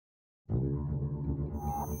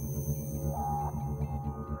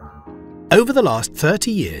Over the last 30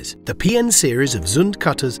 years, the PN series of Zund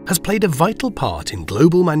cutters has played a vital part in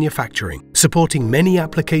global manufacturing, supporting many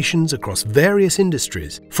applications across various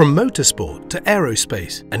industries, from motorsport to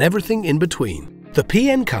aerospace and everything in between. The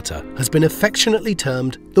PN cutter has been affectionately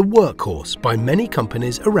termed the workhorse by many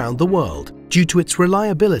companies around the world due to its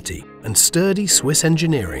reliability and sturdy Swiss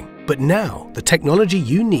engineering. But now, the technology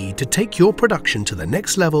you need to take your production to the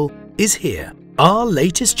next level is here. Our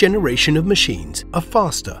latest generation of machines are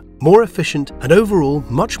faster, more efficient, and overall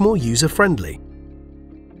much more user-friendly.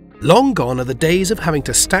 Long gone are the days of having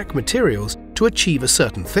to stack materials to achieve a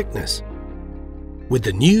certain thickness. With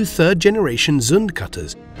the new third-generation Zund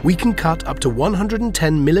cutters, we can cut up to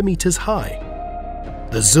 110 mm high.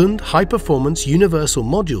 The Zund high-performance universal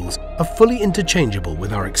modules are fully interchangeable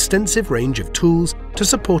with our extensive range of tools to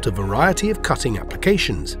support a variety of cutting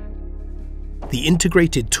applications. The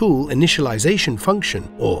Integrated Tool Initialization function,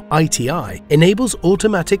 or ITI, enables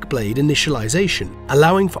automatic blade initialization,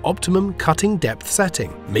 allowing for optimum cutting depth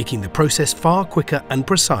setting, making the process far quicker and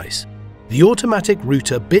precise. The Automatic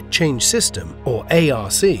Router Bit Change System, or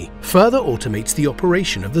ARC, further automates the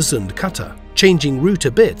operation of the Zund cutter, changing router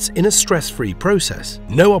bits in a stress-free process.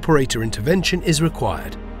 No operator intervention is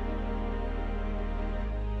required.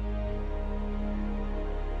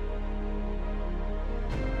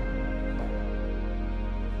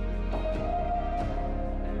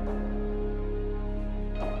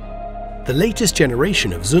 The latest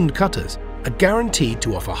generation of Zund cutters are guaranteed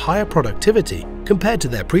to offer higher productivity compared to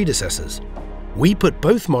their predecessors. We put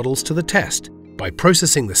both models to the test by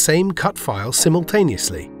processing the same cut file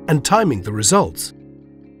simultaneously and timing the results.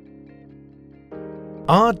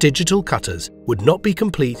 Our digital cutters would not be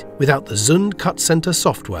complete without the Zund Cut Center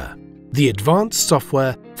software. The advanced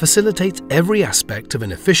software facilitates every aspect of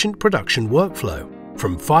an efficient production workflow,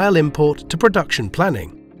 from file import to production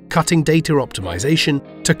planning, cutting data optimization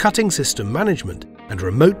to cutting system management and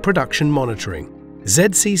remote production monitoring.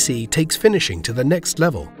 ZCC takes finishing to the next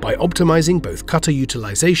level by optimizing both cutter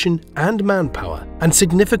utilization and manpower, and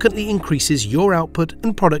significantly increases your output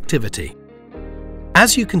and productivity.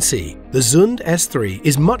 As you can see, the Zund S3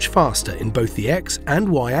 is much faster in both the X and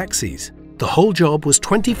Y axes. The whole job was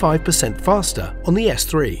 25% faster on the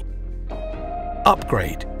S3.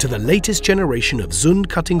 Upgrade to the latest generation of Zund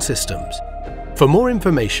cutting systems. For more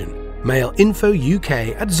information, mail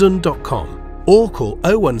info.uk@zund.com or call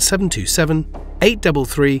 01727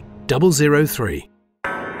 833 003.